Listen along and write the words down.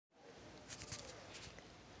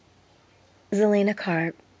Zelena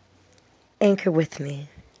Carp, anchor with me,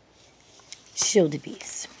 Shielded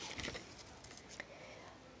Beast.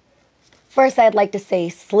 First, I'd like to say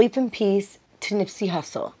sleep in peace to Nipsey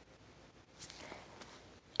Hussle.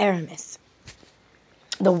 Aramis.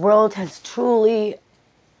 The world has truly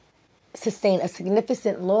sustained a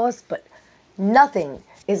significant loss, but nothing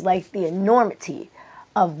is like the enormity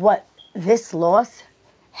of what this loss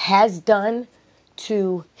has done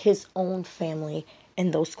to his own family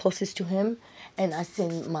and those closest to him. And I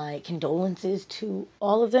send my condolences to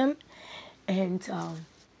all of them and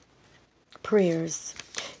prayers.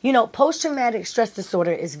 You know, post-traumatic stress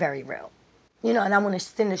disorder is very real. You know, and I want to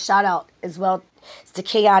send a shout out as well to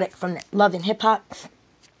Chaotic from Love and Hip Hop,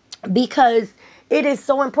 because it is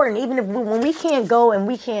so important. Even if when we can't go and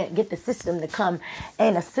we can't get the system to come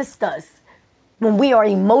and assist us when we are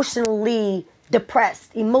emotionally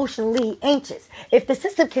depressed, emotionally anxious, if the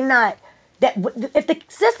system cannot, if the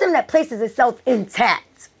system that places itself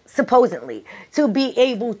intact, supposedly, to be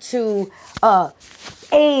able to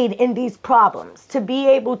aid in these problems, to be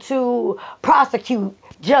able to prosecute,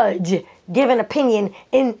 judge, give an opinion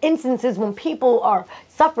in instances when people are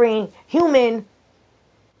suffering human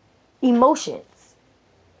emotions.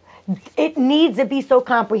 It needs to be so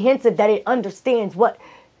comprehensive that it understands what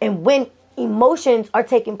and when emotions are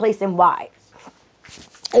taking place and why.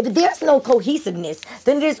 If there's no cohesiveness,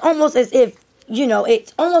 then it is almost as if, you know,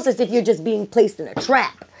 it's almost as if you're just being placed in a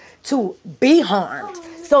trap to be harmed,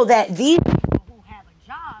 so that these people who have a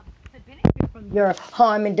job to benefit from your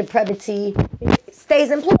harm and depravity stays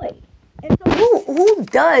employed. And so who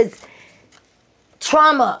does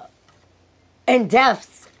trauma and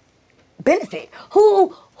deaths benefit?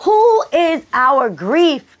 Who is our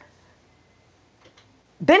grief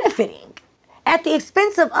benefiting at the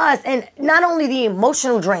expense of us? And not only the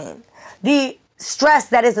emotional drain, the stress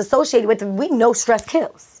that is associated with it. We know stress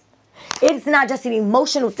kills. It's not just an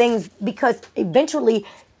emotional thing, because eventually,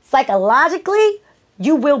 psychologically,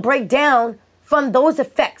 you will break down from those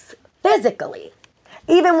effects physically.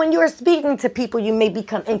 Even when you're speaking to people, you may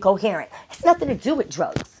become incoherent. It's nothing to do with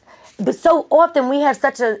drugs. But so often we have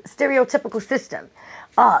such a stereotypical system,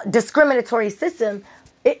 discriminatory system.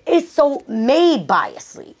 It is so made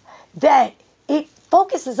biasly that it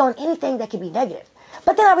focuses on anything that can be negative.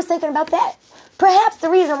 But then I was thinking about that. Perhaps the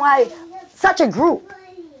reason why such a group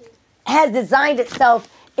has designed itself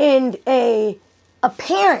in a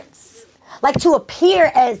appearance, like to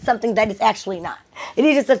appear as something that is actually not. It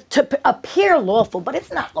is just to appear lawful, but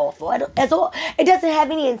it's not lawful at all. It doesn't have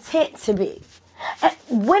any intent to be.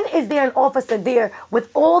 When is there an officer there with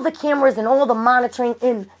all the cameras and all the monitoring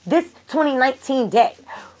in this 2019 day?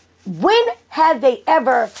 When have they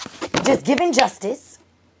ever just given justice?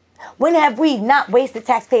 When have we not wasted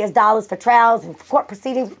taxpayers' dollars for trials and court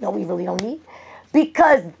proceedings? No, we really don't need.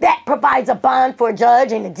 Because that provides a bond for a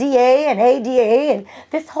judge and a DA and ADA, and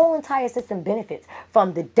this whole entire system benefits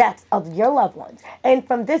from the deaths of your loved ones and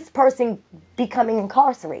from this person becoming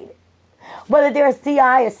incarcerated. Whether they're a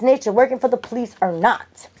CI, a snitch, or working for the police or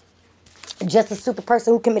not. Just a super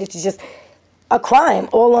person who committed to just a crime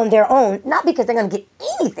all on their own, not because they're going to get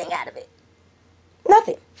anything out of it.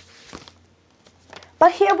 Nothing.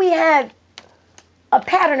 But here we have a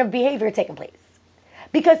pattern of behavior taking place.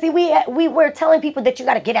 Because see, we were telling people that you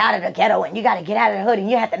got to get out of the ghetto and you got to get out of the hood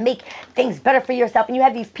and you have to make things better for yourself. And you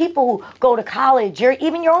have these people who go to college,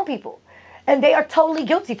 even your own people, and they are totally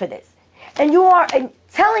guilty for this. And you are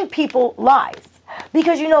telling people lies,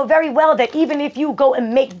 because you know very well that even if you go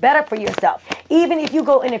and make better for yourself, even if you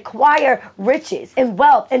go and acquire riches and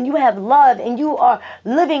wealth and you have love and you are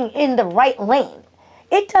living in the right lane,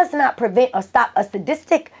 it does not prevent or stop a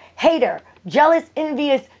sadistic hater, jealous,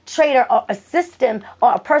 envious traitor, or a system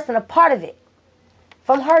or a person a part of it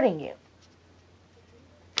from hurting you.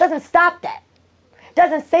 Doesn't stop that.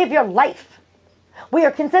 Doesn't save your life. We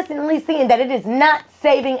are consistently seeing that it is not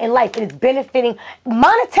saving a life. It is benefiting,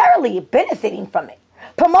 monetarily benefiting from it.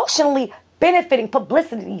 Promotionally benefiting,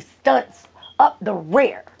 publicity stunts up the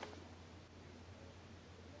rear.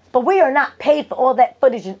 But we are not paid for all that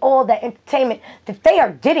footage and all that entertainment that they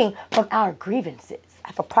are getting from our grievances. I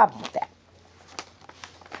have a problem with that.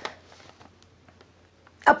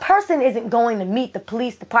 A person isn't going to meet the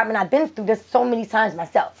police department. I've been through this so many times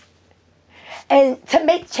myself. And to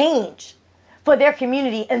make change for their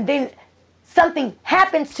community, and then something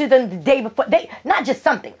happens to them the day before. Not just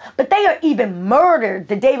something, but they are even murdered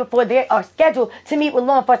the day before they are scheduled to meet with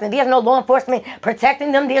law enforcement. There's no law enforcement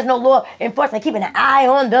protecting them. There's no law enforcement keeping an eye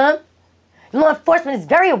on them. Law enforcement is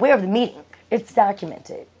very aware of the meeting. It's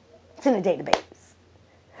documented. It's in the database.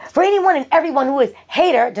 For anyone and everyone who is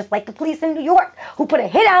hater, just like the police in New York, who put a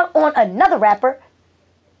hit out on another rapper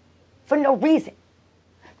for no reason.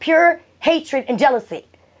 Pure hatred and jealousy.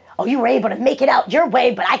 Oh, you were able to make it out your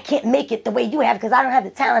way, but I can't make it the way you have because I don't have the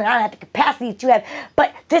talent, I don't have the capacity that you have.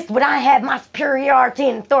 But this, what I have, my superiority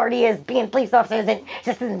and authority as being police officers, and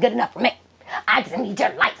just isn't good enough for me. I just need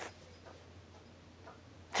your life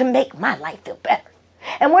to make my life feel better.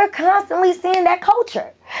 And we're constantly seeing that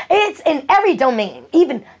culture. It's in every domain.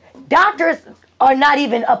 Even doctors are not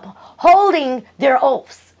even upholding their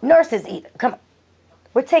oaths. Nurses either. Come on.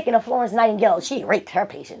 We're taking a Florence Nightingale. She raped her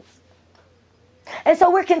patients. And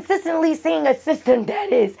so we're consistently seeing a system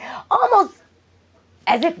that is almost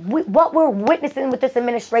as if what we're witnessing with this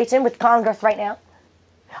administration, with Congress right now,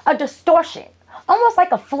 a distortion, almost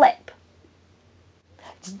like a flip.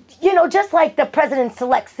 You know, just like the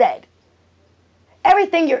president-elect said,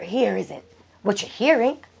 everything you hear isn't what you're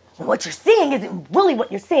hearing, and what you're seeing isn't really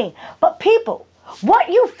what you're seeing. But people, what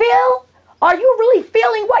you feel, are you really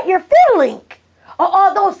feeling what you're feeling? Or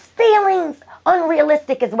are those feelings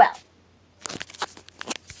unrealistic as well?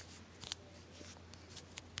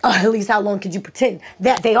 Or at least how long could you pretend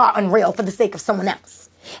that they are unreal for the sake of someone else?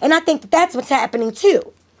 And I think that that's what's happening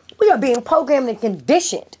too. We are being programmed and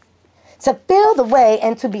conditioned to feel the way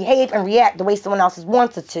and to behave and react the way someone else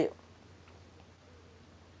wants it to.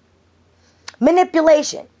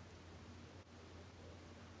 Manipulation.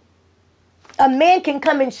 A man can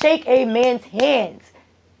come and shake a man's hands,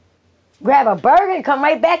 grab a burger and come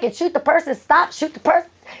right back and shoot the person, stop, shoot the person,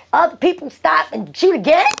 other people stop and shoot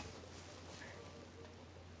again.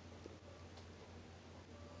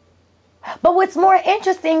 But what's more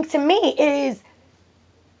interesting to me is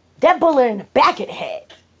that bullet in the back of the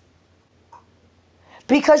head.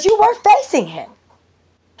 Because you were facing him.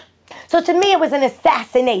 So to me, it was an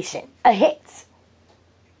assassination, a hit.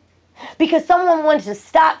 Because someone wanted to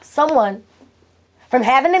stop someone from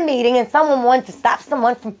having a meeting, and someone wanted to stop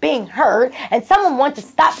someone from being heard, and someone wanted to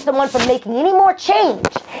stop someone from making any more change,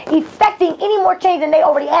 effecting any more change than they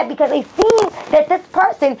already had, because they seen that this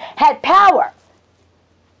person had power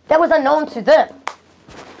that was unknown to them.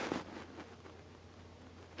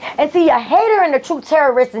 And see, a hater and a true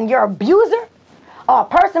terrorist and your abuser, or a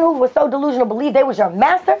person who was so delusional to believe they was your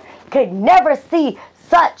master, could never see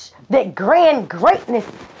such that grand greatness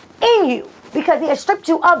in you, because he has stripped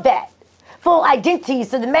you of that full identity.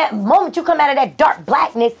 So the moment you come out of that dark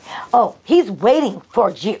blackness, oh, he's waiting for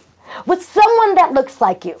you with someone that looks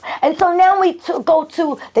like you. And so now we go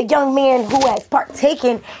to the young man who has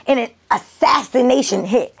partaken in an assassination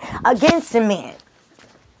hit against a man.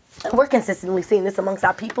 We're consistently seeing this amongst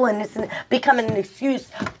our people, and it's becoming an excuse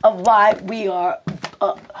of why we are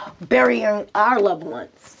burying our loved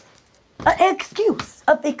ones. An excuse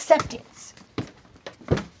of acceptance.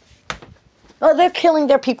 Well, they're killing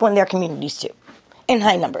their people in their communities too, in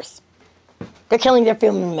high numbers. They're killing their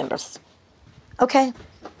family members. Okay?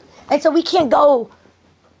 And so we can't go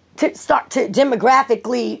to start to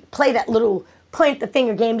demographically play that little point the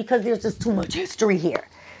finger game, because there's just too much history here,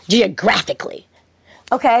 geographically.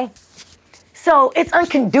 Okay? So it's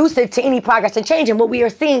unconducive to any progress and change. And what we are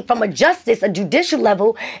seeing from a judicial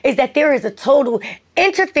level, is that there is a total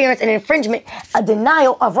interference and infringement, a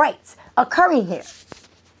denial of rights occurring here.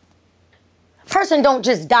 Person don't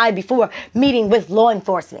just die before meeting with law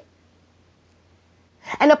enforcement.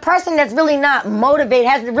 And a person that's really not motivated,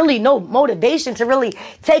 has really no motivation to really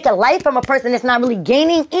take a life from a person that's not really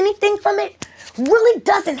gaining anything from it, really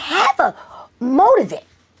doesn't have a motive.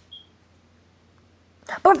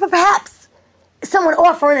 But perhaps someone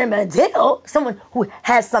offering him a deal, someone who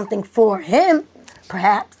has something for him,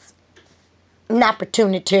 perhaps, an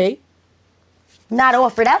opportunity, not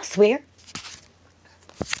offered elsewhere.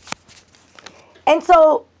 And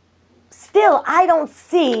so, still, I don't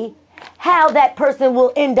see how that person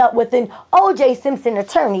will end up with an O.J. Simpson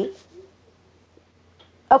attorney,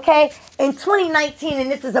 okay, in 2019,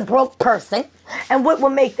 and this is a broke person, and what will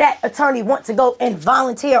make that attorney want to go and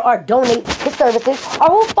volunteer or donate his services, or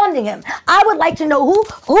who funding him? I would like to know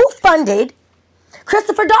who funded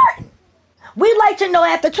Christopher Darden. We'd like to know,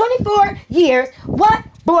 after 24 years, what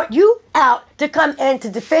brought you out to come and to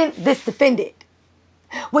defend this defendant,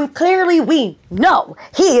 when clearly we know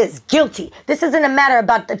he is guilty. This isn't a matter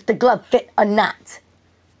about if the glove fit or not.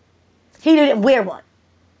 He didn't wear one.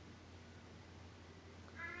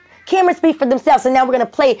 Cameras speak for themselves, and now we're going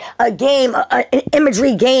to play a game, an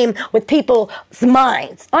imagery game with people's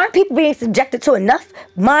minds. Aren't people being subjected to enough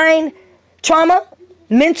mind trauma,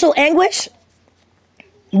 mental anguish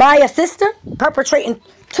by a system perpetrating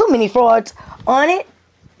too many frauds on it?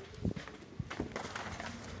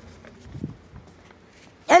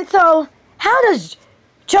 And so, how does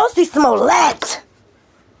Jussie Smollett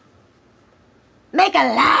make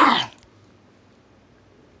a lie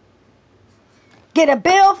get a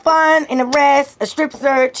bail, fine, an arrest, a strip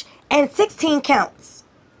search, and 16 counts.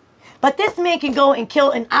 But this man can go and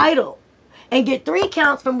kill an idol and get 3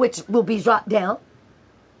 counts from which will be dropped down.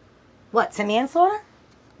 What, to manslaughter?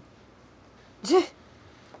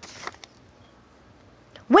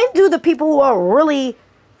 When do the people who are really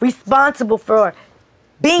responsible for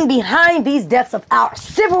being behind these deaths of our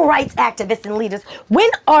civil rights activists and leaders,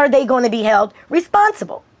 when are they going to be held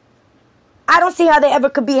responsible? I don't see how they ever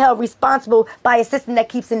could be held responsible by a system that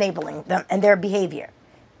keeps enabling them and their behavior.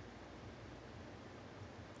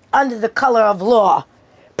 Under the color of law,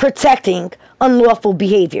 protecting unlawful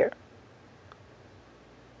behavior.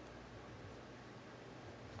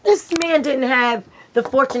 This man didn't have the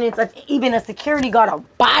fortunates of even a security guard, a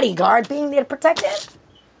bodyguard being there to protect him.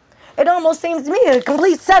 It almost seems to me a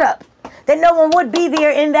complete setup that no one would be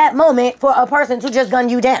there in that moment for a person to just gun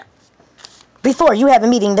you down before you have a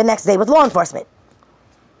meeting the next day with law enforcement.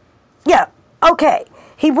 Yeah, okay.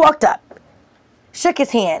 He walked up, shook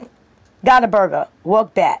his hand, got a burger,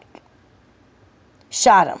 walked back,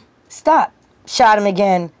 shot him, stop, shot him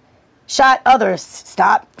again, shot others,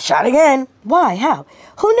 stop, shot again. Why? How?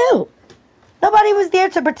 Who knew? Nobody was there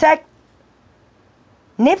to protect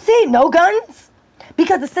Nipsey? No guns?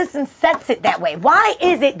 Because the system sets it that way. Why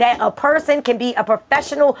is it that a person can be a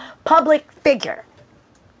professional public figure?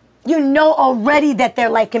 You know already that their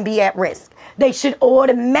life can be at risk. They should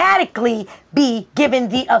automatically be given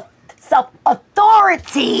the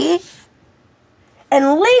self-authority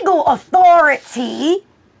and legal authority,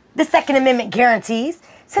 the Second Amendment guarantees,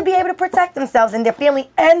 to be able to protect themselves and their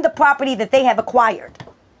family and the property that they have acquired.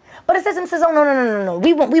 But the system says, oh, no.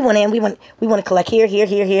 We want in. We want to collect here.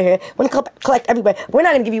 We want to collect everywhere. We're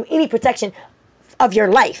not going to give you any protection of your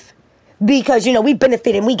life because, you know, we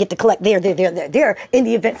benefit and we get to collect there in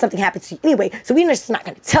the event something happens to you anyway. So we're just not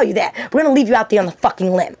going to tell you that. We're going to leave you out there on the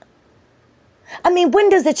fucking limb. I mean, when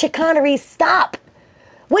does the chicanery stop?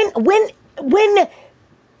 When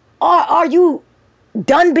are you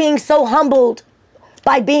done being so humbled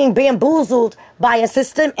by being bamboozled by a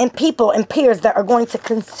system and people and peers that are going to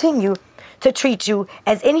continue to treat you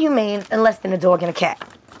as inhumane and less than a dog and a cat?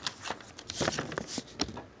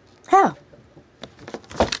 How?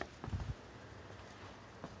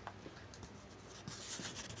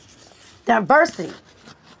 Diversity.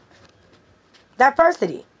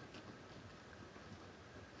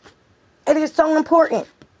 It is so important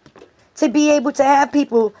to be able to have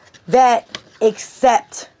people that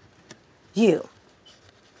accept you,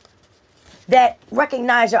 that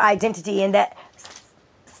recognize your identity, and that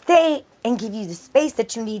stay and give you the space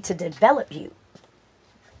that you need to develop you.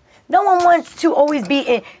 No one wants to always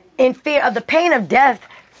be in fear of the pain of death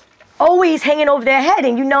always hanging over their head,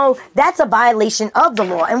 and you know that's a violation of the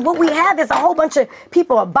law. And what we have is a whole bunch of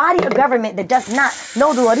people, a body of government that does not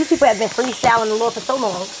know the law. These people have been freestyling the law for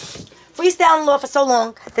so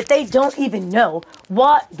long that they don't even know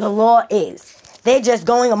what the law is. They're just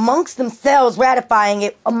going amongst themselves, ratifying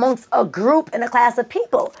it amongst a group and a class of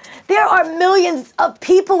people. There are millions of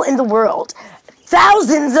people in the world,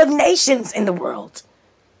 thousands of nations in the world.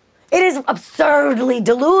 It is absurdly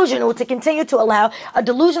delusional to continue to allow a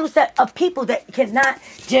delusional set of people that cannot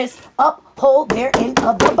just uphold their end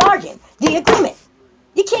of the bargain, the agreement.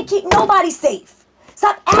 You can't keep nobody safe.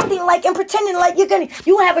 Stop acting like and pretending like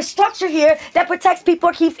you have a structure here that protects people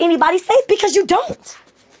or keeps anybody safe, because you don't.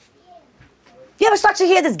 You have a structure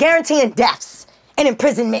here that's guaranteeing deaths and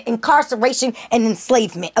imprisonment, incarceration, and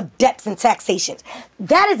enslavement of debts and taxations.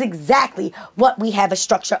 That is exactly what we have, a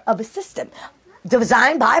structure of a system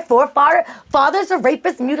designed by forefathers of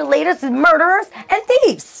rapists, mutilators, murderers, and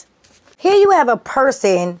thieves. Here you have a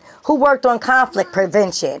person who worked on conflict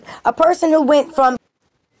prevention, a person who went from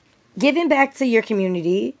giving back to your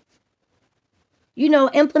community, you know,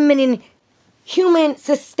 implementing human,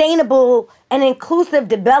 sustainable, and inclusive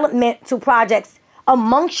development to projects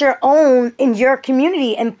amongst your own in your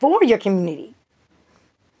community and for your community.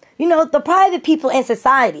 You know, the private people in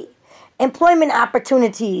society, employment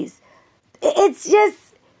opportunities. It's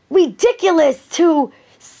just ridiculous to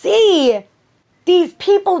see these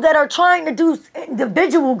people that are trying to do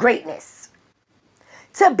individual greatness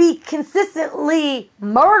to be consistently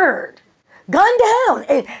murdered, gunned down.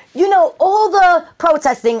 And, you know, all the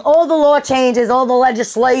protesting, all the law changes, all the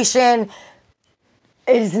legislation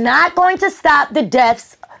is not going to stop the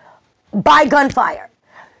deaths by gunfire.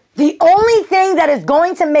 The only thing that is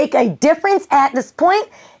going to make a difference at this point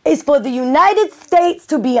is for the United States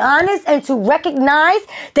to be honest and to recognize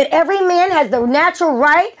that every man has the natural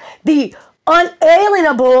right, the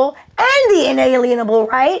unalienable and the inalienable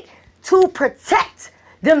right to protect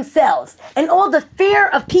themselves. And all the fear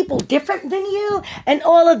of people different than you, and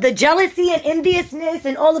all of the jealousy and enviousness,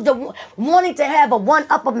 and all of the wanting to have a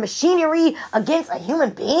one-up of machinery against a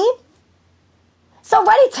human being. It's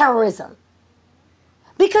already terrorism.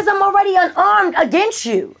 Because I'm already unarmed against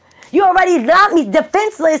you. You already got me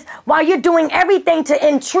defenseless while you're doing everything to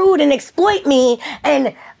intrude and exploit me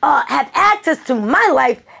and have access to my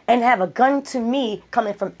life and have a gun to me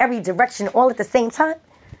coming from every direction all at the same time.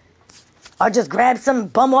 Or just grab some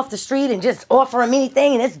bum off the street and just offer him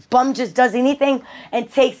anything, and this bum just does anything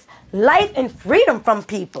and takes life and freedom from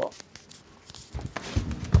people.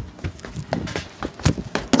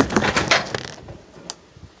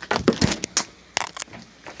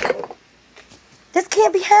 This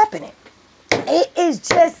can't be happening. It is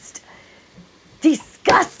just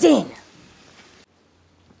disgusting.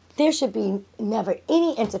 There should be never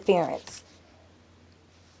any interference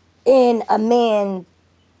in a man's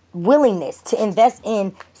willingness to invest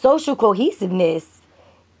in social cohesiveness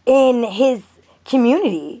in his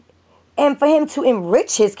community and for him to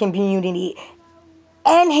enrich his community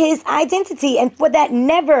and his identity, and for that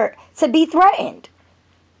never to be threatened.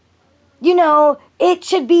 You know, it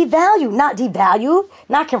should be valued, not devalued,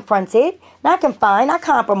 not confronted, not confined, not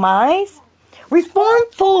compromised.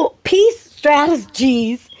 Reformful peace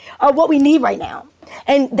strategies are what we need right now.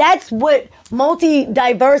 And that's what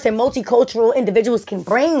multi-diverse and multicultural individuals can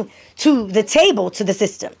bring to the table, to the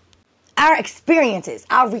system. Our experiences,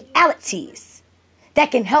 our realities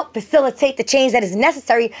that can help facilitate the change that is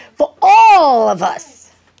necessary for all of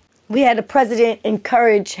us. We had a president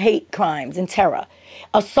encourage hate crimes and terror,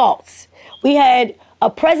 assaults. We had a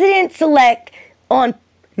president-elect on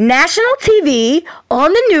national TV,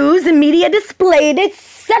 on the news, the media displayed it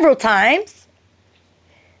several times,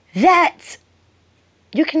 that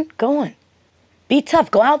you can go on. Be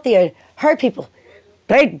tough. Go out there. Hurt people.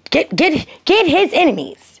 Get his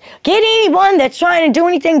enemies. Get anyone that's trying to do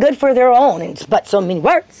anything good for their own, in but so many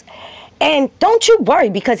words. And don't you worry,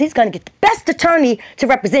 because he's going to get the best attorney to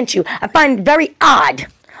represent you. I find it very odd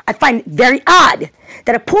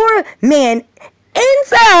that a poor man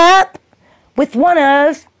ends up with one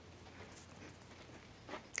of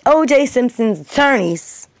O.J. Simpson's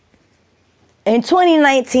attorneys in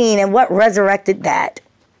 2019, and what resurrected that?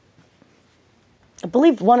 I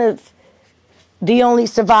believe one of the only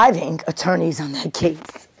surviving attorneys on that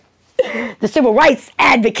case. The civil rights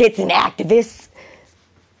advocates and activists,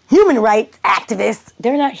 human rights activists,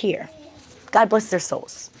 they're not here. God bless their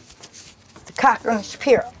souls. Mr. Cochran and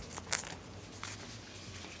Shapiro.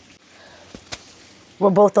 We're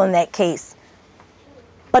both on that case.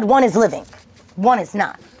 But one is living, one is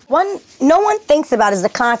not. No one thinks about is the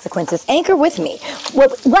consequences. Anchor with me.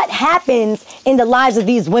 What happens in the lives of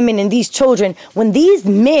these women and these children when these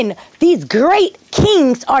men, these great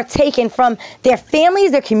kings, are taken from their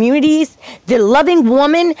families, their communities, their loving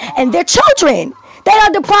woman, and their children? They are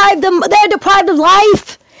deprived of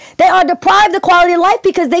life. They are deprived of quality of life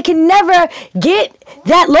because they can never get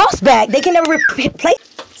that loss back. They can never replace.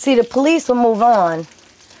 See, the police will move on.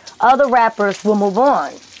 Other rappers will move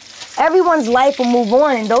on. Everyone's life will move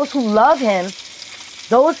on, and those who love him,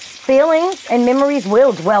 those feelings and memories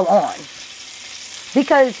will dwell on.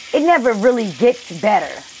 Because it never really gets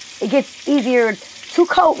better. It gets easier to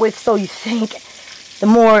cope with, so you think, the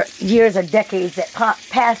more years or decades that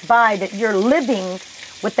pass by that you're living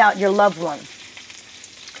without your loved one.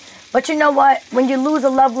 But you know what? When you lose a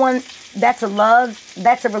loved one, that's a love,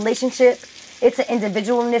 that's a relationship, it's an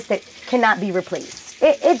individualness that cannot be replaced.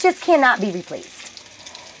 It just cannot be replaced.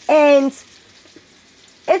 And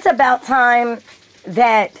it's about time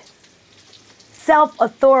that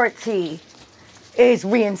self-authority is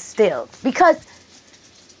reinstilled, because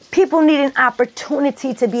people need an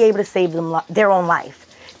opportunity to be able to save their own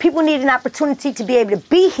life. People need an opportunity to be able to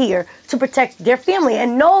be here to protect their family.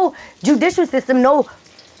 And no judicial system, no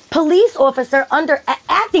police officer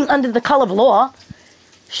acting under the color of law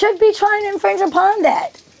should be trying to infringe upon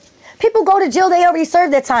that. People go to jail, they already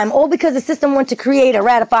served their time, all because the system wants to create or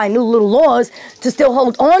ratify new little laws to still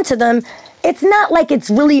hold on to them. It's not like it's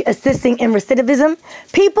really assisting in recidivism.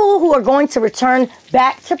 People who are going to return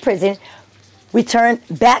back to prisons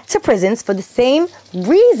for the same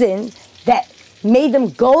reason that made them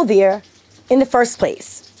go there in the first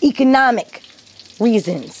place. Economic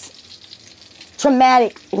reasons,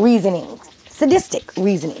 traumatic reasoning, sadistic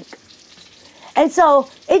reasoning. And so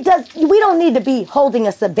we don't need to be holding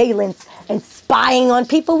a surveillance and spying on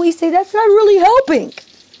people we see. That's not really helping.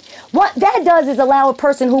 What that does is allow a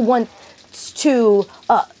person who wants to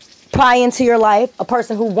pry into your life, a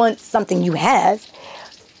person who wants something you have,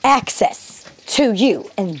 access to you.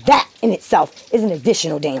 And that in itself is an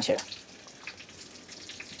additional danger.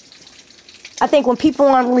 I think when people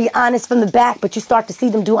aren't really honest from the back, but you start to see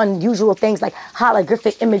them do unusual things like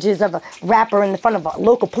holographic images of a rapper in the front of a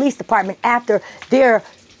local police department after their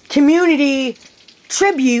community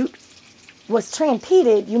tribute was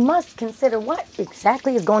trampeded, you must consider what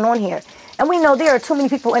exactly is going on here. And we know there are too many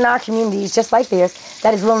people in our communities, just like theirs,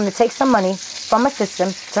 that is willing to take some money from a system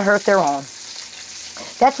to hurt their own.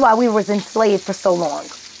 That's why we was enslaved for so long.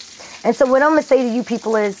 And so what I'm going to say to you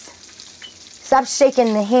people is, stop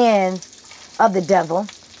shaking the hand of the devil.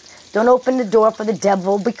 Don't open the door for the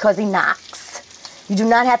devil because he knocks. You do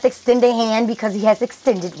not have to extend a hand because he has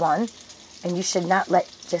extended one. And you should not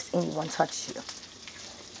let just anyone touch you.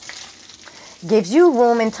 Gives you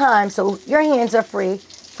room and time so your hands are free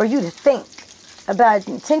for you to think about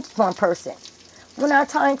an intentional person. When our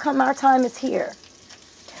time comes, our time is here.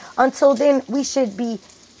 Until then, we should be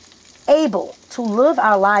able to live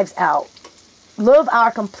our lives out. Live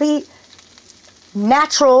our complete,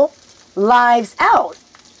 natural lives out.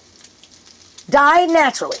 Die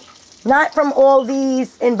naturally. Not from all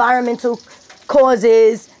these environmental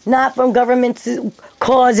causes, not from government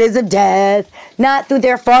causes of death, not through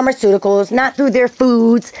their pharmaceuticals, not through their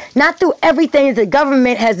foods, not through everything the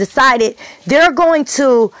government has decided they're going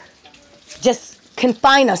to just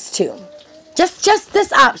confine us to. Just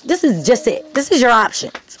this option. This is just it. This is your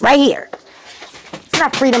options right here. It's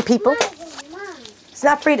not freedom, people. It's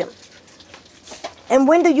not freedom. And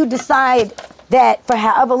when do you decide that for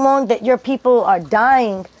however long that your people are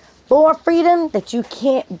dying for freedom, that you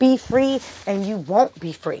can't be free and you won't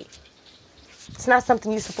be free? It's not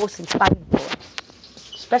something you're supposed to be fighting for.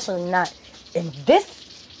 Especially not in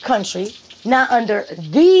this country, not under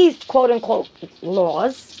these quote-unquote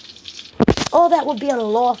laws. All that would be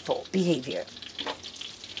unlawful behavior.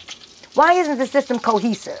 Why isn't the system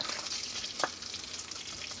cohesive?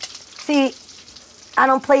 See, I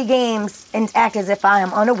don't play games and act as if I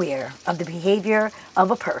am unaware of the behavior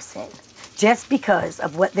of a person just because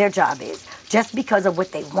of what their job is, just because of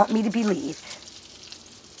what they want me to believe.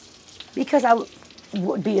 Because I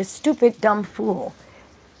would be a stupid, dumb fool.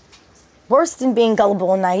 Worse than being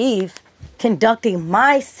gullible and naive, conducting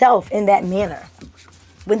myself in that manner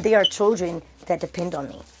when there are children that depend on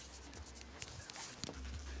me.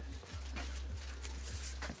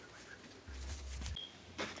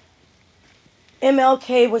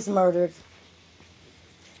 MLK was murdered.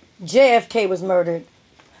 JFK was murdered.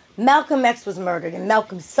 Malcolm X was murdered, and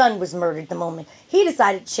Malcolm's son was murdered the moment he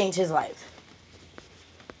decided to change his life.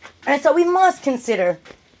 And so we must consider,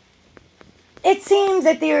 it seems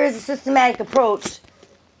that there is a systematic approach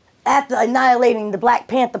after annihilating the Black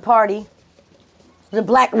Panther Party, the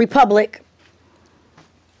Black Republic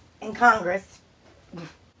in Congress,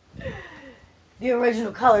 the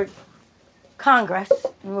original colored Congress,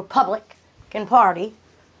 the Republican Party,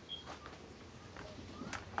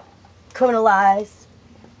 criminalized,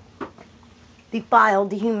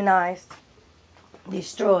 defiled, dehumanized,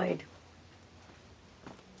 destroyed,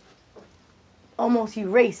 almost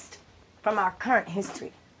erased from our current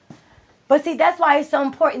history. But see, that's why it's so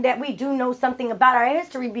important that we do know something about our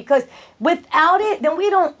history, because without it, then we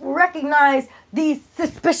don't recognize these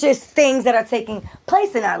suspicious things that are taking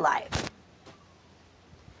place in our life.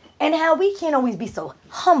 And how we can't always be so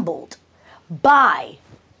humbled by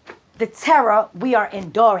the terror we are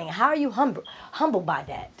enduring. How are you humbled by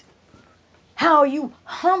that? How are you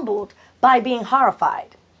humbled by being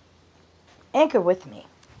horrified? Anchor with me.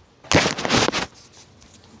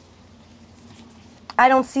 I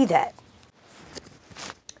don't see that.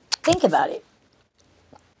 Think about it.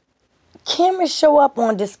 Cameras show up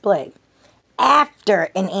on display after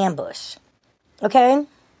an ambush. Okay?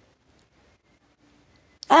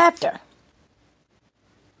 After.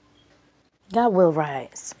 God will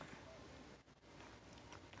rise.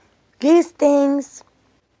 These things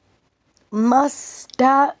must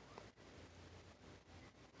stop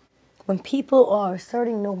when people are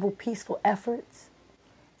asserting noble, peaceful efforts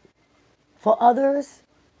for others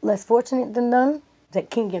less fortunate than them that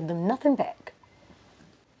can give them nothing back.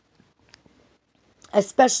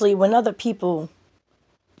 Especially when other people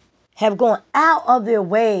have gone out of their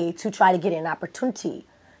way to try to get an opportunity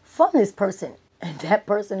from this person, and that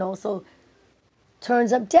person also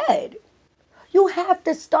turns up dead. You have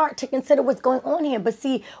to start to consider what's going on here. But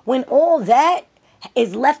see, when all that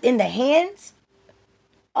is left in the hands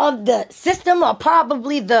of the system, or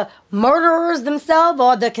probably the murderers themselves,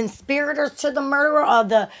 or the conspirators to the murderer, or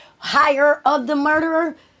the hire of the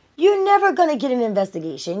murderer, you're never going to get an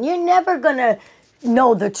investigation. You're never going to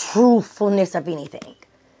know the truthfulness of anything.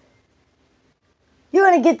 You're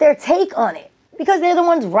going to get their take on it because they're the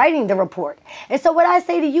ones writing the report. And so what I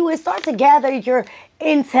say to you is start to gather your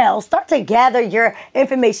intel, start to gather your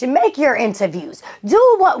information, make your interviews,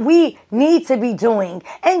 do what we need to be doing,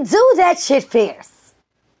 and do that shit fierce.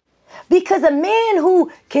 Because a man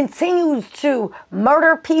who continues to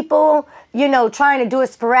murder people, you know, trying to do it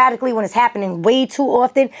sporadically when it's happening way too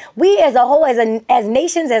often, we as a whole, as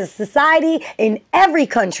nations, as a society, in every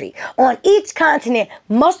country, on each continent,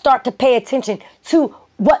 must start to pay attention to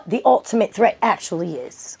what the ultimate threat actually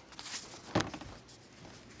is.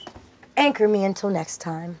 Anchor me until next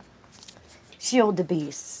time. Shield the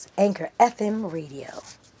Beast, Anchor FM Radio.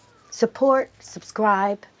 Support,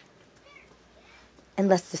 subscribe, and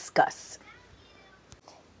let's discuss.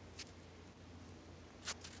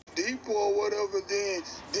 Deeper or whatever, then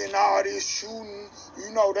all this shooting, you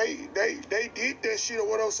know, they did that shit or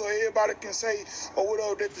whatever, so everybody can say or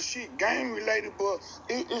whatever that the shit gang related, but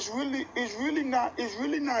it's really not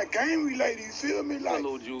gang related. You feel me? Like,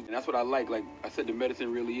 little Jew, and that's what I like. Like I said, the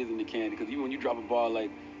medicine really is in the candy, because even when you drop a ball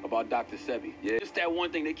like about Dr. Sebi, yeah, just that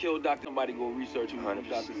one thing, they killed Dr. Somebody go research who Dr.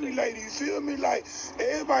 Sebi. Related, you feel me? Like,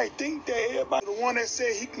 everybody think that everybody the one that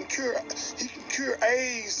said he can cure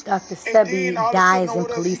AIDS. Dr. Sebi dies in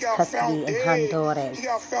police custody in Honduras. He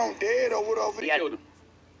got found dead or whatever. Yeah.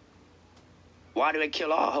 Why do they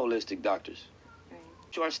kill all holistic doctors?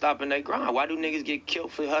 You aren't stopping their grind. Why do niggas get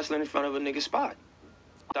killed for hustling in front of a nigga spot?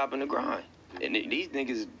 Stopping the grind. And these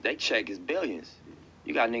niggas, they check is billions.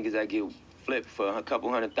 You got niggas that get flipped for a couple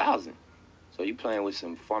 $100,000. So you playing with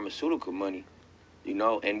some pharmaceutical money, you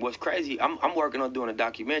know? And what's crazy, I'm working on doing a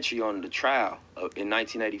documentary on the trial in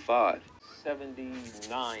 1985.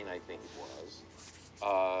 79, I think it was.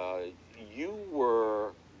 You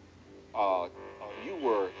were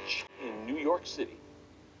in New York City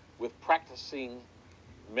with practicing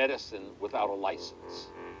medicine without a license.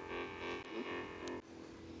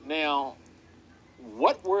 Now,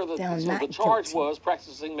 what were the charge was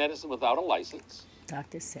practicing medicine without a license,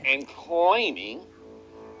 Dr. Sebi, and claiming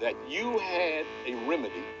that you had a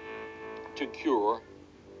remedy to cure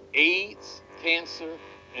AIDS, cancer,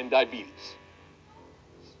 and diabetes.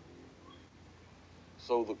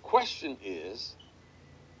 So the question is,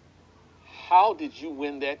 how did you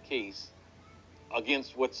win that case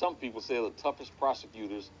against what some people say are the toughest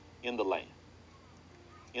prosecutors in the land?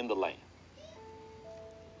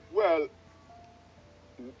 Well,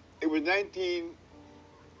 it was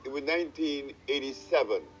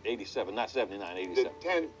 1987. 87, not 79, The 87.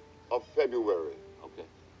 10th of February. Okay.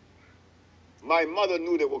 My mother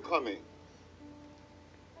knew they were coming.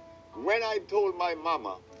 When I told my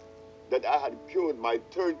mama that I had cured my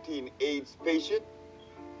 13 AIDS patient,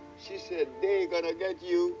 she said, "They gonna get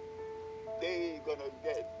you. They gonna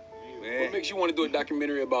get you." Man. What makes you want to do a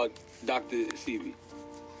documentary about Dr. Sebi?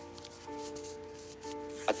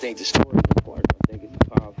 I think the story is important. I think it's a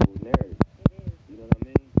powerful narrative. You know what I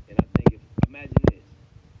mean? And I think imagine this.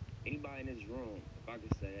 Anybody in this room, if I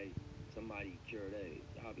could say, hey, somebody cured AIDS,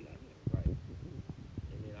 I'll be like, yeah, right. And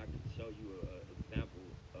then I could show you an example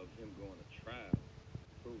of him going to trial,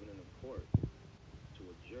 proven in a court to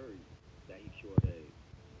a jury that he cured AIDS.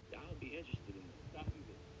 Y'all would be interested in this. Stop you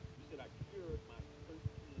there. You said I cured my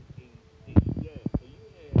 13 AIDS. Yeah, so you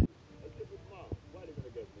had a different mom. Why they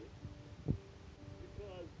gonna get me?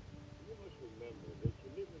 Because you must remember that you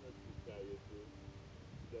live in a society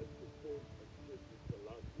that supports a certain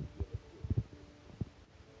philosophy and a certain system.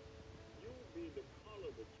 You be the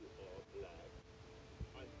color that you are, black,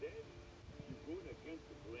 and then you going against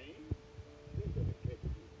the grain, they're gonna get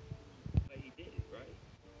you. But he did it, right?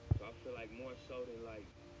 So I feel like more so than like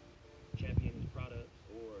championing his products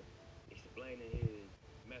or explaining his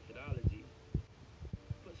methodology,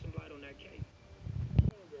 put some light on that case.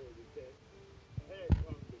 Here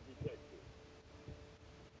comes the detective.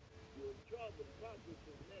 Your job in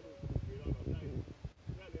practicing medicine without a license,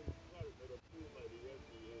 selling products that are approved by the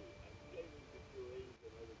FDA, and claiming to cure AIDS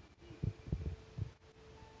and other diseases. I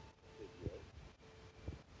said, yes.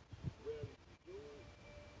 Well, you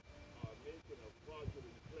are making a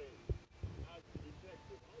fraudulent claim. As a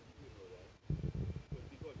detective, how do you know that? But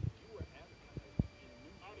because you were advertising in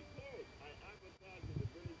newspapers. Of course, I advertised in the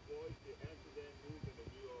Village Voice, the Amsterdam News, and the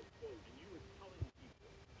New York Post. And you were telling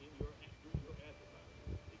people through your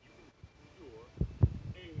advertising that you can cure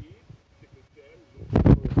AIDS, sickle cell,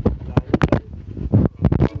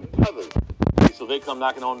 others. Okay, so they come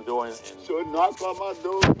knocking on the door and So knock on my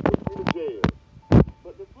door, put me to jail.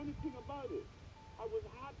 But the funny thing about it, I was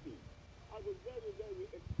happy. I was very, very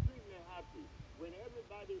extremely happy. When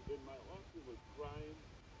everybody in my hospital was crying,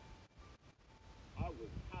 I was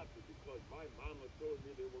happy because my mama told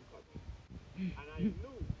me they were coming. And I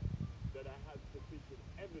knew that I had sufficient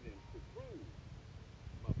evidence to prove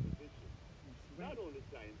my position. Not only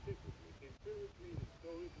scientifically, empirically,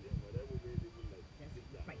 historically, and whatever way that you like.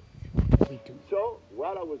 That's right. We do. So,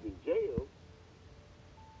 while I was in jail,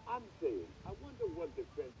 I'm saying, I wonder what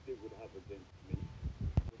defense they would have against me.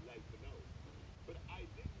 Would like to know. But I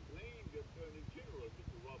didn't blame the Attorney General,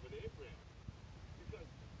 Mr. Robert Abraham, because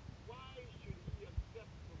why should he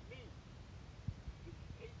accept from me the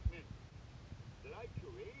statement that I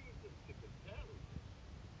created the sickle cell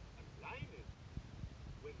and blindness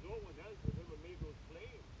when no one else has ever made those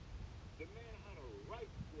claims? The man had a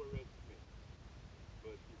right to arrest me,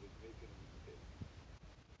 but he was making a mistake.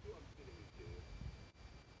 So I'm sitting in jail,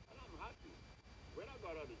 and I'm happy. When I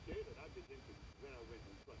got out of jail, and I began to, when I went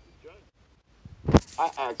in front of the judge, I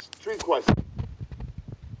asked 3 questions.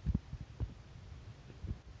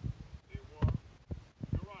 They were,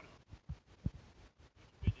 Your Honor, you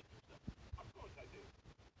defended yourself. Of course I did.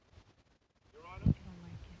 Your Honor,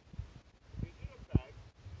 is it a fact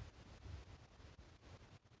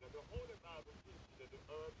that the Holy Bible teaches that the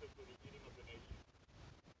earth is the beginning of the nation?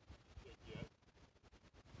 I said yes.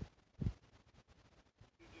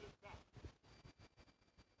 Is it a fact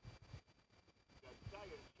that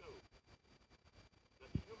science shows that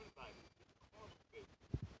the human body is carbon-based,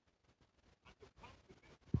 and to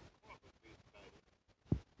complement a carbon-based body,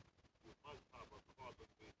 you must have a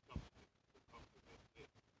carbon-based substance to complement it,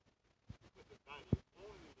 because the body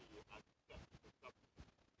only accepts the substance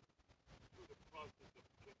through the process of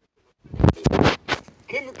chemical affinity.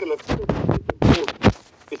 Chemical affinity is important.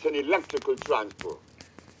 It's an electrical transfer.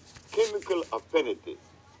 Chemical affinity.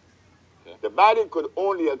 Okay. The body could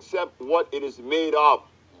only accept what it is made of,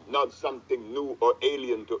 not something new or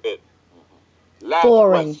alien to it. Last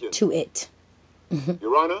Foreign question. to it.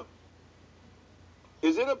 Your Honor,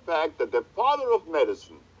 is it a fact that the father of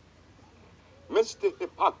medicine, Mr.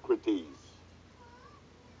 Hippocrates,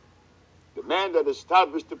 the man that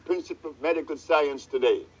established the principle of medical science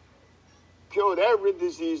today, cured every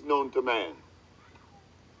disease known to man?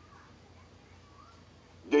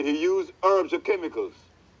 Did he use herbs or chemicals?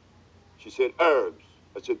 She said, herbs.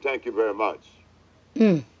 I said, thank you very much.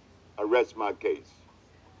 I rest my case.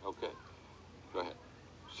 Okay. Go ahead.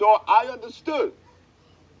 So I understood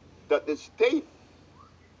that the state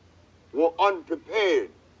were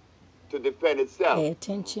unprepared to defend itself. Pay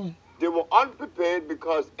attention. They were unprepared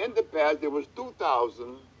because in the past there was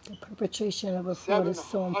The perpetration of a fraud is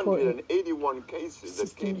so important. 2,781 cases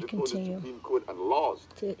that came System to before the continue. Supreme Court and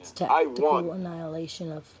lost. It's I won. tactical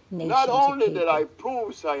annihilation of nations. Not only of did I people.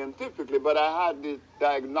 prove scientifically, but I had the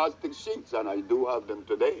diagnostic sheets, and I do have them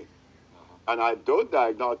today. And those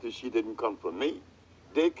diagnostic sheets didn't come from me.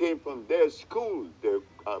 They came from their school, their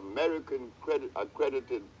American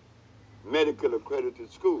accredited, medical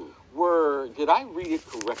accredited school. Did I read it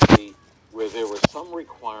correctly where there was some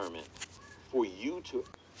requirement for you to...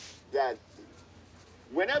 That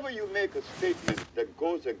whenever you make a statement that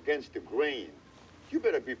goes against the grain, you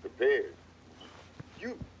better be prepared.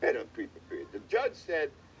 You better be prepared. The judge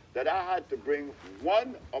said that I had to bring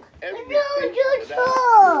one of every statement that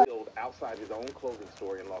I outside his own clothing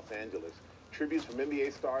store in Los Angeles. Tributes from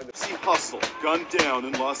NBA star Nipsey Hussle gunned down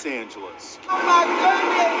in Los Angeles. Oh my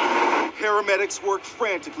goodness! Paramedics worked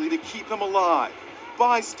frantically to keep him alive.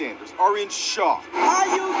 Bystanders are in shock. Are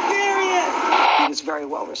you serious? He is very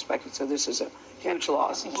well respected, so this is a huge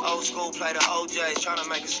loss. Old school play the OJs, trying to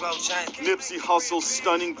make a slow change. Nipsey Hussle's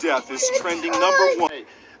stunning death is trending #1.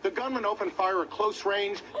 The gunman opened fire at close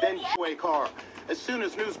range, then a car. As soon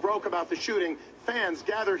as news broke about the shooting, fans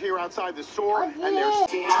gathered here outside the store, and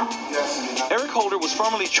Eric Holder was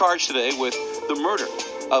formally charged today with the murder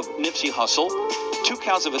of Nipsey Hussle, 2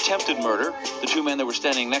 counts of attempted murder, the 2 men that were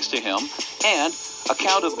standing next to him, and a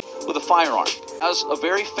count of with a firearm. As a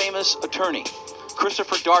very famous attorney,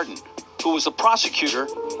 Christopher Darden, who was the prosecutor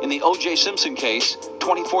in the O.J. Simpson case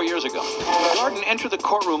 24 years ago. Darden entered the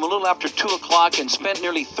courtroom a little after 2 o'clock and spent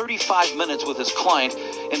nearly 35 minutes with his client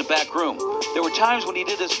in the back room. There were times when he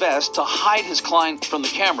did his best to hide his client from the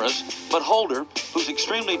cameras, but Holder, who's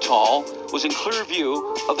extremely tall, was in clear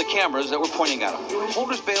view of the cameras that were pointing at him.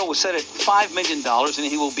 Holder's bail was set at $5 million, and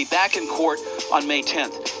he will be back in court on May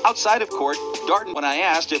 10th. Outside of court, Darden, when I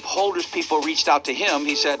asked if Holder's people reached out to him,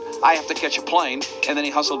 he said, I have to catch a plane, and then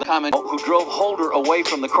he hustled a comment who drove Holder away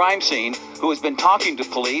from the crime scene, who has been talking to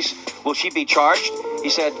police. Will she be charged? He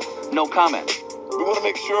said, no comment. We want to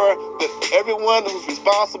make sure that everyone who's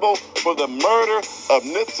responsible for the murder of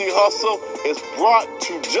Nipsey Hussle is brought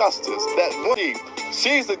to justice. That money,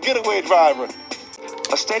 she's the getaway driver.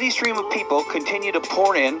 A steady stream of people continue to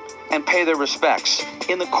pour in and pay their respects.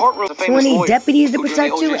 In the courtroom, the famous 20 lawyer deputies to who, during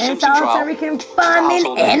protect the you, O.J. and Simpson trial, solitary confinement,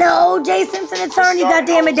 household and an O.J. Simpson attorney.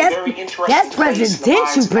 Goddamn it, that's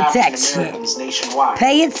presidential protection. Nationwide.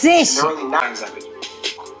 Pay attention. In the early 90s of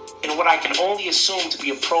it. In what I can only assume to be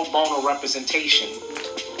a pro bono representation.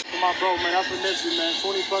 For my bro, man, that's what Nipsey, man.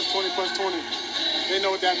 20 plus 20 plus 20. They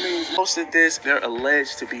know what that means. Most of this, they're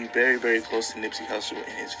alleged to be very, very close to Nipsey Hussle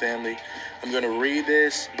and his family. I'm going to read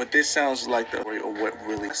this, but this sounds like the story of what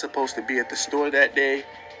really was supposed to be at the store that day.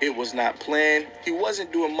 It was not planned. He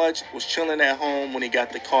wasn't doing much, was chilling at home when he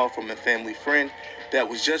got the call from a family friend that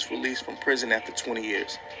was just released from prison after 20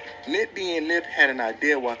 years. Nip being Nip had an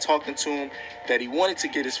idea while talking to him that he wanted to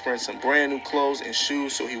get his friend some brand new clothes and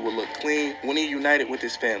shoes so he would look clean when he united with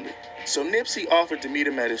his family. So Nipsey offered to meet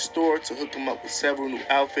him at his store to hook him up with several new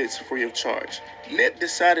outfits free of charge. Nip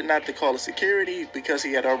decided not to call the security because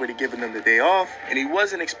he had already given them the day off and he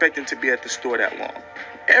wasn't expecting to be at the store that long.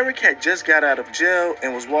 Eric had just got out of jail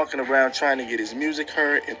and was walking around trying to get his music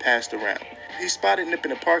heard and passed around. He spotted Nip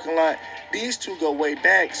in the parking lot. These two go way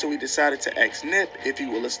back, so he decided to ask Nip if he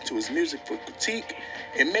would listen to his music for critique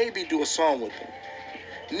and maybe do a song with him.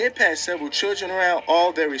 Nip had several children around,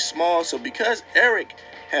 all very small, so because Eric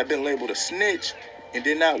had been labeled a snitch and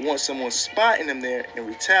did not want someone spotting him there and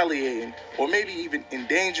retaliating or maybe even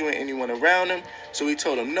endangering anyone around him, so he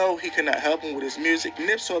told him no, he could not help him with his music.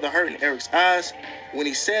 Nip saw the hurt in Eric's eyes when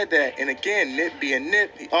he said that, and again, Nip being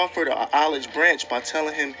Nip, he offered an olive branch by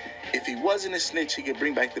telling him if he wasn't a snitch, he could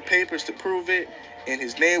bring back the papers to prove it, and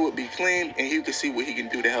his name would be clean, and he could see what he can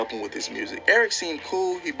do to help him with his music. Eric seemed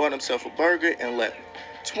cool. He bought himself a burger and left.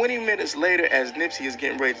 20 minutes later, as Nipsey is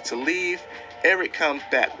getting ready to leave, Eric comes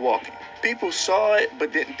back walking. People saw it,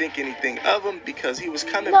 but didn't think anything of him because he was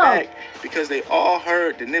coming back because they all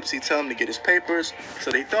heard the Nipsey tell him to get his papers,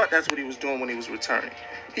 so they thought that's what he was doing when he was returning.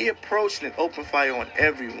 He approached and opened fire on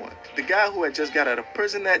everyone. The guy who had just got out of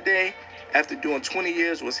prison that day, after doing 20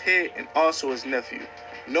 years, was hit, and also his nephew.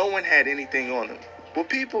 No one had anything on him. What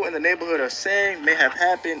people in the neighborhood are saying may have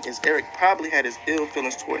happened is Eric probably had his ill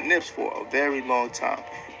feelings toward Nips for a very long time.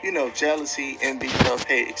 You know, jealousy, envy,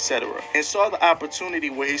 love-hate, etc. And saw the opportunity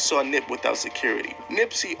where he saw Nip without security.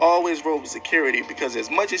 Nipsey always rode with security because as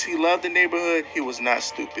much as he loved the neighborhood, he was not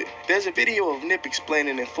stupid. There's a video of Nip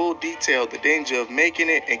explaining in full detail the danger of making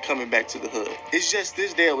it and coming back to the hood. It's just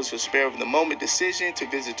this day it was a spur-of-the-moment decision to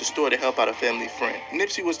visit the store to help out a family friend.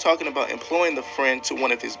 Nipsey was talking about employing the friend to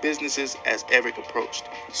one of his businesses as Eric approached.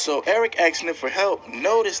 So Eric asked Nip for help,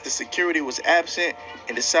 noticed the security was absent,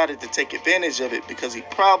 and decided to take advantage of it because he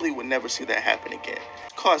probably would never see that happen again.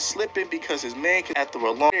 Caught slipping because his man could have to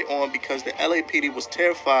rely on because the LAPD was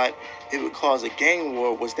terrified it would cause a gang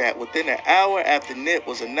war was that within an hour after Nip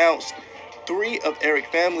was announced, 3 of Eric's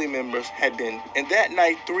family members had been, and that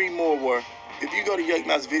night 3 more were. If you go to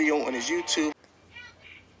Yukmouth's video on his YouTube.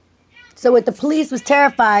 So what the police was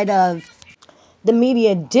terrified of, the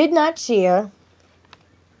media did not share,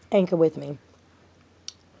 anchor with me,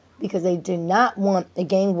 because they did not want a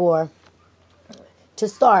gang war to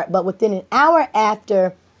start. But within an hour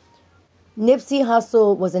after Nipsey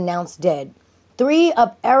Hussle was announced dead, 3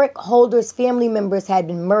 of Eric Holder's family members had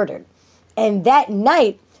been murdered. And that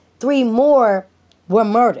night, 3 more were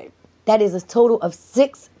murdered. That is a total of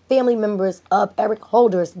 6 family members of Eric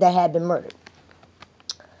Holder's that had been murdered.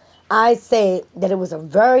 I say that it was a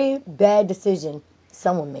very bad decision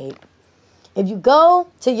someone made. If you go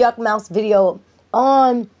to Yukmouth's video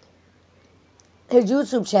on his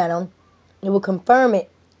YouTube channel, it will confirm it.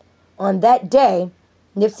 On that day,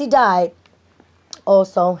 Nipsey died.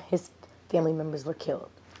 Also, his family members were killed.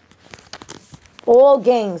 All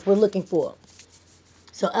gangs were looking for him.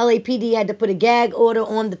 So LAPD had to put a gag order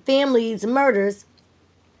on the family's murders.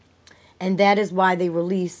 And that is why they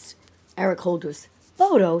released Eric Holder's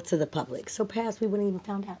photo to the public. So perhaps we wouldn't even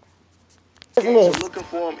found out. Gangs were looking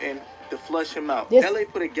for him and to flush him out. LA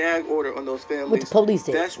put a gag order on those families. What the police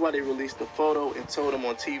did. That's why they released the photo and told him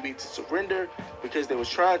on TV to surrender, because they was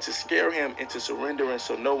trying to scare him into surrendering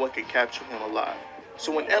so no one could capture him alive.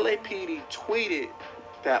 So when LAPD tweeted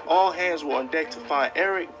that all hands were on deck to find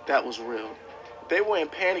Eric, that was real. They were in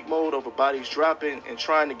panic mode over bodies dropping and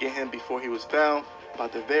trying to get him before he was found by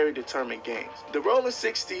the very determined gangs. The Rolling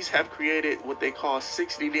 60s have created what they call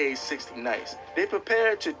 60 days, 60 nights. They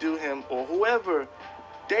prepared to do him or whoever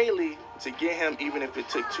daily to get him even if it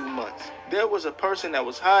took 2 months. There was a person that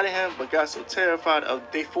was hiding him but got so terrified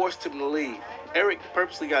they forced him to leave. Eric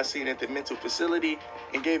purposely got seen at the mental facility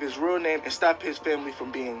and gave his real name and stopped his family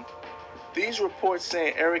from being. These reports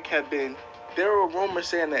saying Eric had been there were rumors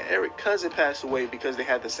saying that Eric's cousin passed away because they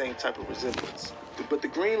had the same type of resemblance. But the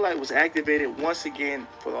green light was activated once again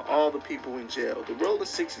for all the people in jail. The Rolling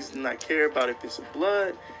 60s do not care about if it's a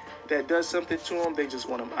blood that does something to them. They just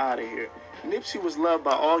want them out of here. Nipsey was loved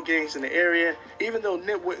by all gangs in the area. Even though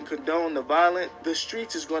Nip wouldn't condone the violence, the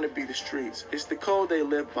streets is going to be the streets. It's the code they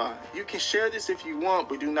live by. You can share this if you want,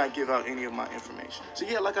 but do not give out any of my information. So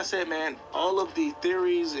yeah, like I said, man, all of the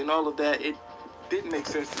theories and all of that, it didn't make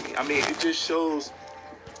sense to me. I mean, it just shows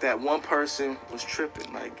that one person was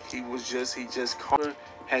tripping. Like, he just Carter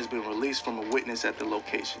has been released from a witness at the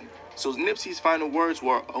location. So Nipsey's final words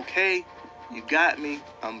were, okay, you got me,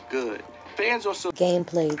 I'm good. Fans also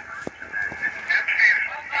gameplay.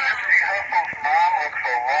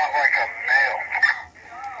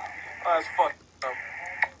 That's fucked up.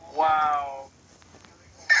 Wow.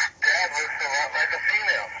 Dad looks a lot like a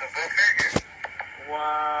female, so go figure.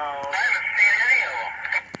 Wow. I haven't seen any of them.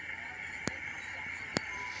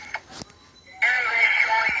 And they're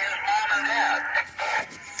showing his mom and dad.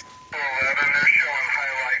 11, they're showing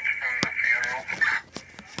highlights from the funeral.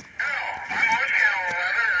 No, I'm on channel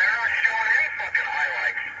 11 and they're not showing any fucking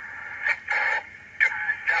highlights.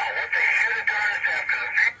 Now, what they should have done is after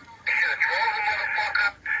the funeral, they should have drove the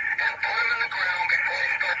motherfucker and put him in the ground before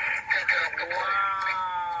they start picking up the body.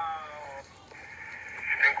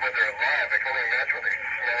 Think when they're alive, they can only imagine what they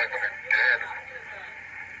smell like when they're dead.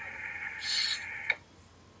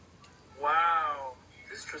 Wow.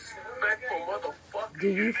 Disrespectful motherfucker. Do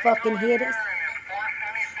you fucking hear this?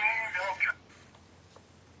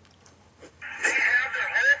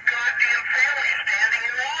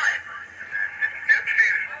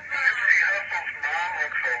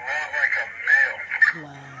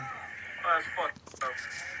 That's fucked up.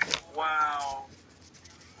 Wow.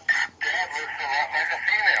 Dad looks a lot like a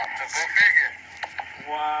female, so go figure.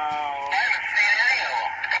 Wow. I haven't seen any of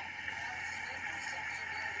them.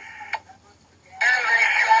 And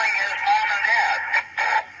they're showing his mom and dad.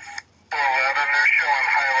 11, they're showing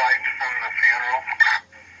highlights from the funeral.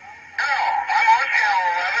 No, I'm on channel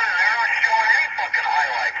 11 and they're not showing any fucking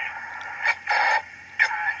highlights.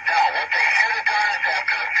 Now, what they should have done is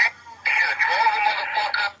after the funeral, they should have drove the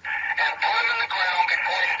motherfucker and put him in the ground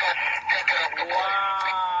before he starts picking up the body.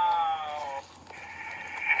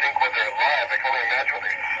 Think when they're alive, they can only imagine what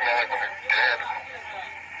they smell like when they're dead.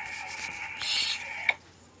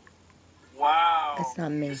 Wow. That's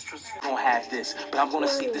not me. I don't have this, but I'm gonna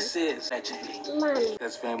see this is allegedly.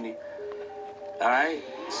 That's family. Alright?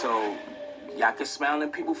 So y'all can smile in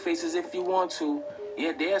people's faces if you want to.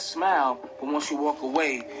 Yeah, they'll smile, but once you walk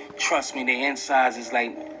away, trust me, their insides is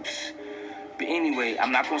like psh. But anyway,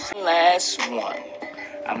 I'm not gonna say last one.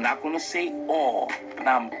 I'm not gonna say all, but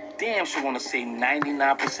I'm damn sure gonna say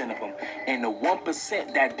 99% of them. And the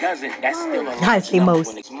 1% that doesn't, that's still a I say most.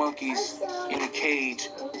 When it's monkeys in a cage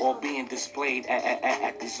or being displayed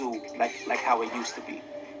at the zoo, like how it used to be.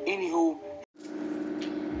 Anywho.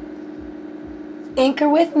 Anchor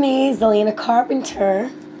with me, Zelena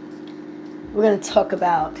Carpenter. We're going to talk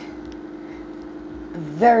about a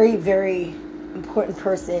very, very important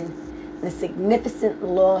person and a significant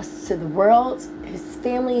loss to the world, his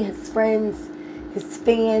family, his friends, his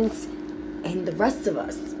fans, and the rest of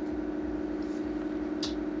us.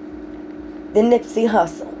 The Nipsey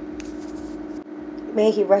Hussle.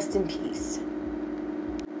 May he rest in peace.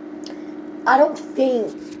 I don't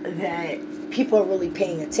think that people are really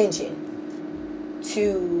paying attention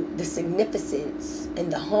to the significance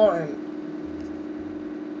and the harm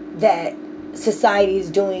that society is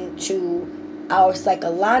doing to our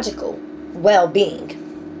psychological well-being.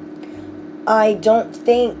 I don't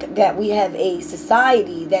think that we have a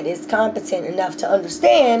society that is competent enough to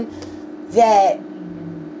understand that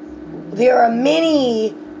there are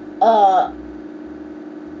many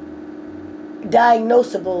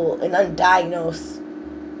diagnosable and undiagnosed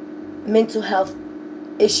mental health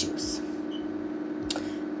issues.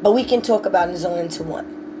 But we can talk about it only into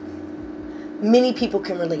one. Many people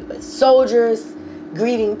can relate with soldiers,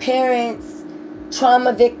 grieving parents,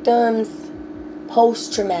 trauma victims,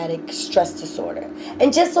 post-traumatic stress disorder.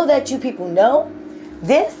 And just so that you people know,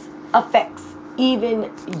 this affects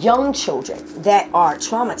even young children that are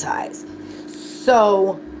traumatized.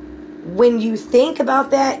 So when you think about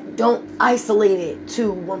that, don't isolate it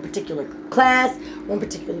to one particular class, one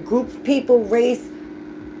particular group of people, race.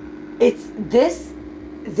 It's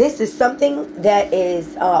this is something that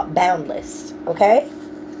is boundless, okay?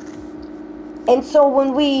 And so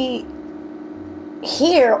when we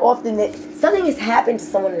hear often that something has happened to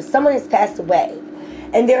someone or someone has passed away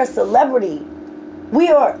and they're a celebrity, we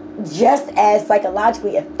are just as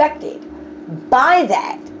psychologically affected by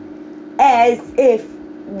that as if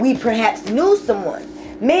we perhaps knew someone.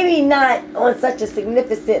 Maybe not on such a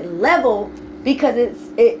significant level, because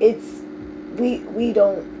we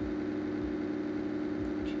don't,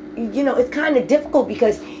 you know, it's kind of difficult,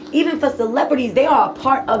 because even for celebrities, they are a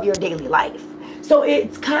part of your daily life. So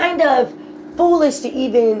it's kind of foolish to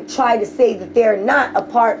even try to say that they're not a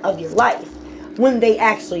part of your life when they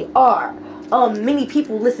actually are. Many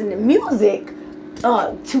people listen to music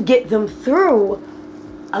to get them through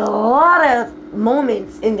a lot of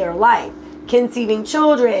moments in their life. Conceiving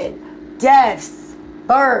children, deaths,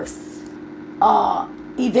 births,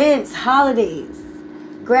 events, holidays,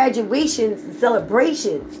 graduations, and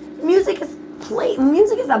celebrations. Music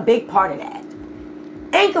is a big part of that.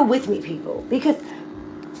 Anchor with me, people, because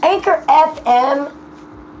Anchor FM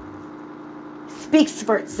speaks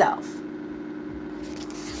for itself.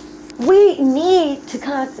 We need to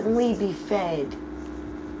constantly be fed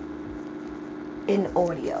in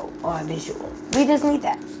audio or visual. We just need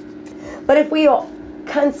that. But if we are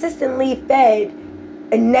consistently fed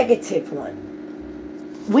a negative one,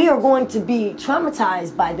 we are going to be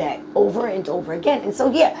traumatized by that over and over again. And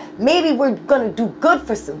so, yeah, maybe we're going to do good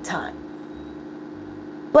for some time.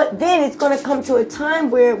 But then it's going to come to a time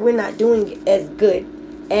where we're not doing as good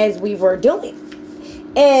as we were doing.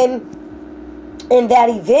 And in that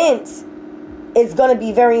event, it's going to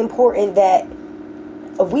be very important that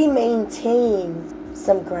we maintain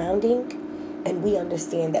some grounding, and we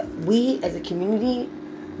understand that we as a community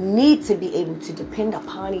need to be able to depend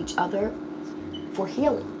upon each other for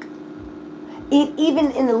healing.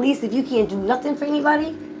 Even in the least, if you can't do nothing for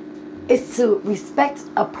anybody, is to respect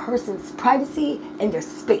a person's privacy and their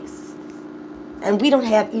space. And we don't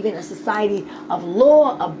have even a society of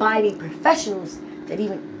law-abiding professionals that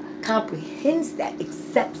even comprehends that,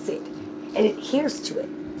 accepts it, and adheres to it.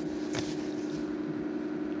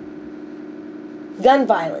 Gun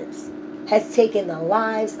violence has taken the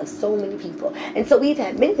lives of so many people. And so we've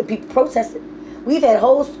had many people protesting. We've had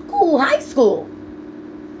whole school, high school,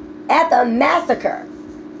 at the massacre.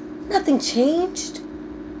 Nothing changed.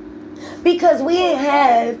 Because we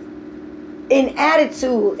have an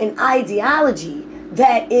attitude, an ideology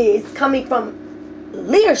that is coming from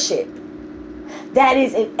leadership, that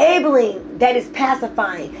is enabling, that is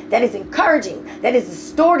pacifying, that is encouraging, that is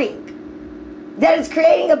distorting, that is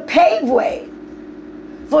creating a paveway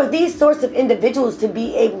for these sorts of individuals to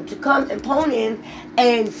be able to come and pone in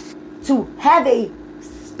and to have a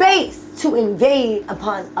space to invade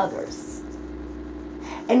upon others.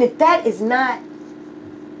 And if that is not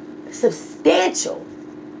substantial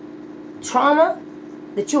trauma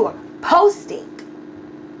that you are posting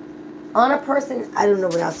on a person, I don't know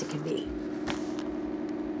what else it can be.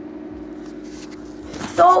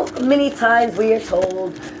 So many times we are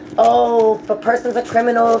told, oh, for persons of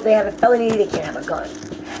criminals, they have a felony, they can't have a gun.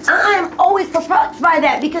 I'm always perplexed by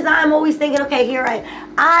that, because I'm always thinking, okay, here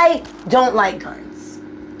I don't like guns.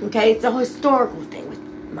 Okay, it's a historical thing with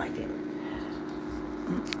my family.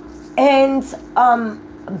 And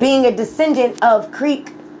being a descendant of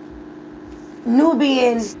Creek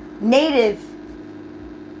Nubian native,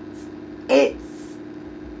 it's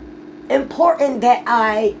important that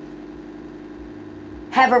I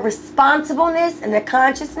have a responsibleness and a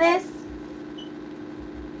consciousness,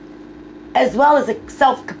 as well as a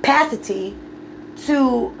self-capacity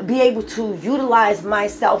to be able to utilize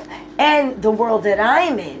myself and the world that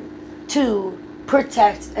I'm in to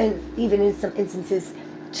protect, and even in some instances,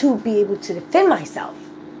 to be able to defend myself.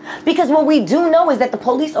 Because what we do know is that the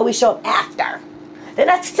police always show up after. They're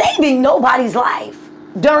not saving nobody's life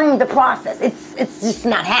during the process. It's just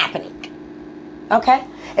not happening. Okay?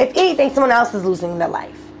 If anything, someone else is losing their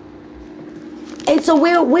life. And so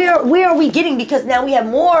where are we getting? Because now we have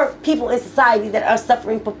more people in society that are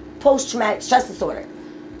suffering from post-traumatic stress disorder.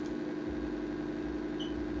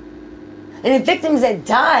 And the victims that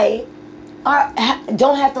die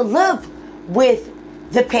don't have to live with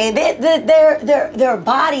the pain. Their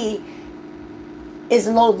body is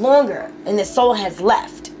no longer, and the soul has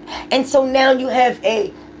left. And so now you have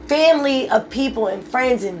a family of people and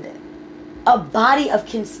friends and a body of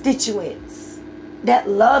constituents that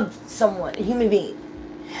love someone, a human being.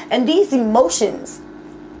 And these emotions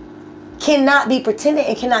cannot be pretended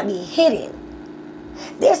and cannot be hidden.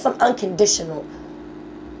 There's some unconditionalness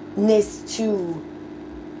to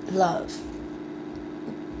love.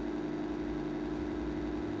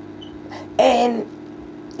 And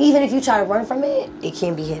even if you try to run from it, it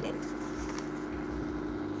can be hidden.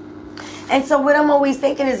 And so what I'm always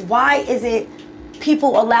thinking is, why is it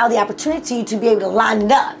people allow the opportunity to be able to line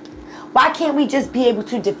it up? Why can't we just be able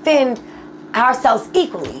to defend ourselves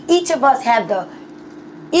equally? Each of us have the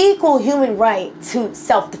equal human right to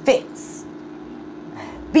self-defense.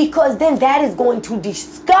 Because then that is going to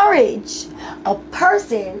discourage a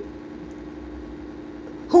person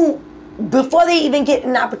who, before they even get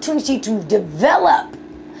an opportunity to develop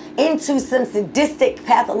into some sadistic,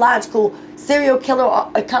 pathological, serial killer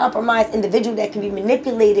or a compromised individual that can be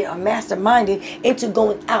manipulated or masterminded into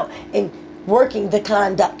going out and working the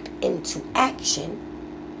conduct into action,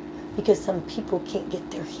 because some people can't get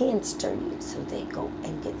their hands dirty, so they go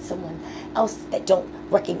and get someone else that don't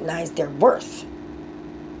recognize their worth.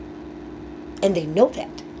 And they know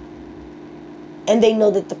that. And they know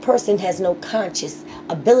that the person has no conscious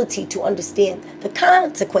ability to understand the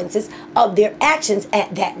consequences of their actions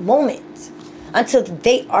at that moment until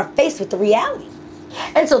they are faced with the reality.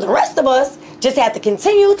 And so the rest of us just have to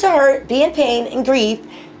continue to hurt, be in pain, and grieve,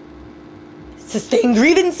 sustain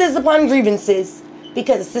grievances upon grievances,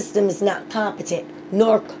 because the system is not competent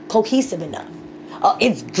nor cohesive enough.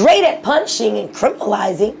 It's great at punishing and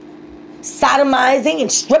criminalizing, sodomizing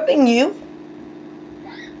and stripping you,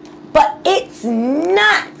 but it's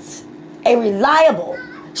not a reliable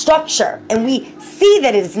structure, and we see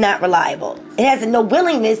that it is not reliable. It has no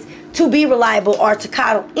willingness to be reliable or to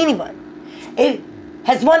coddle anyone. It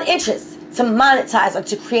has one interest: to monetize or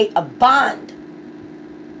to create a bond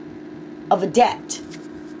of a debt.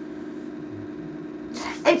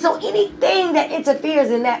 And so anything that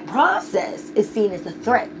interferes in that process is seen as a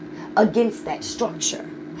threat against that structure.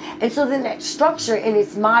 And so then that structure in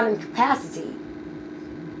its modern capacity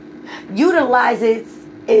utilizes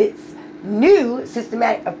its new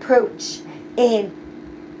systematic approach in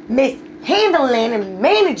mishandling and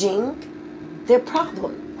managing their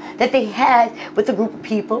problem that they had with a group of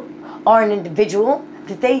people or an individual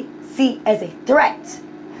that they see as a threat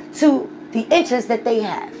to the interests that they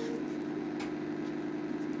have.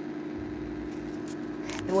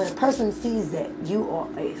 And when a person sees that you are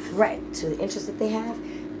a threat to the interests that they have,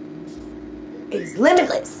 it is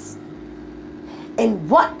limitless in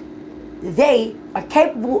what they are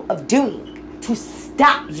capable of doing to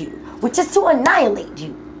stop you, which is to annihilate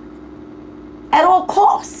you at all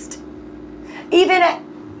cost. Even at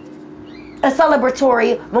a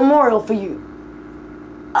celebratory memorial for you.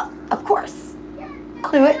 Of course,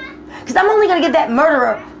 I'll do it. Because I'm only going to give that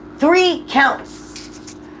murderer 3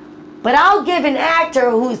 counts. But I'll give an actor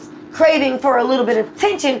who's craving for a little bit of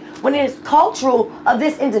attention when it is cultural of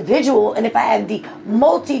this individual, and if I have the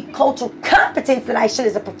multicultural competence that I should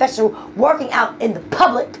as a professional working out in the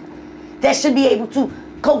public, that should be able to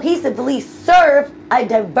cohesively serve a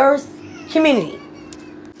diverse community.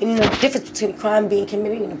 You know the difference between a crime being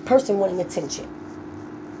committed and a person wanting attention.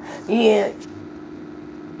 Yeah,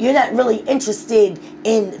 you're not really interested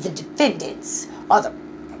in the defendants or the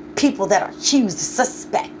people that are accused, the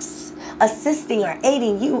suspects, assisting or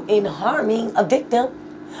aiding you in harming a victim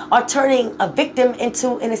or turning a victim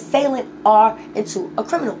into an assailant or into a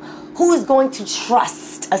criminal. Who is going to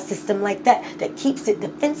trust a system like that that keeps it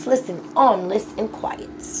defenseless and armless and quiet?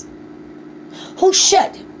 Who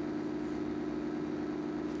should?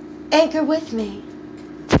 Anchor with me.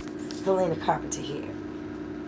 Selena Carpenter here.